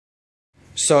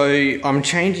So I'm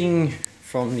changing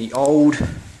from the old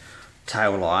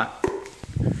tail light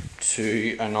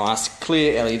to a nice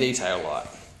clear LED tail light,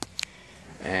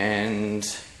 and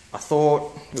I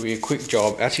thought it would be a quick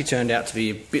job. Actually turned out to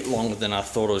be a bit longer than I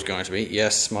thought it was going to be.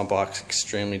 Yes, my bike's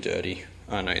extremely dirty,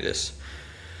 I know this.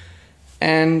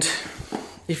 And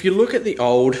if you look at the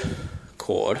old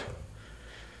cord,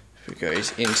 if it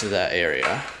goes into that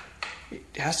area, it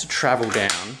has to travel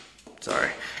down,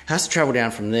 it has to travel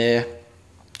down from there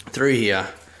through here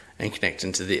and connect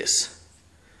into this.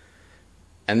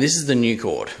 And this is the new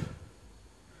cord.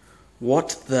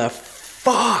 What the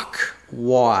fuck?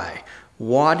 Why?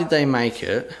 Why did they make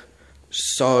it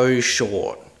so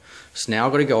short? So now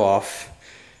I've got to go off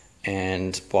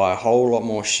and buy a whole lot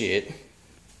more shit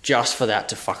just for that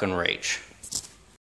to fucking reach.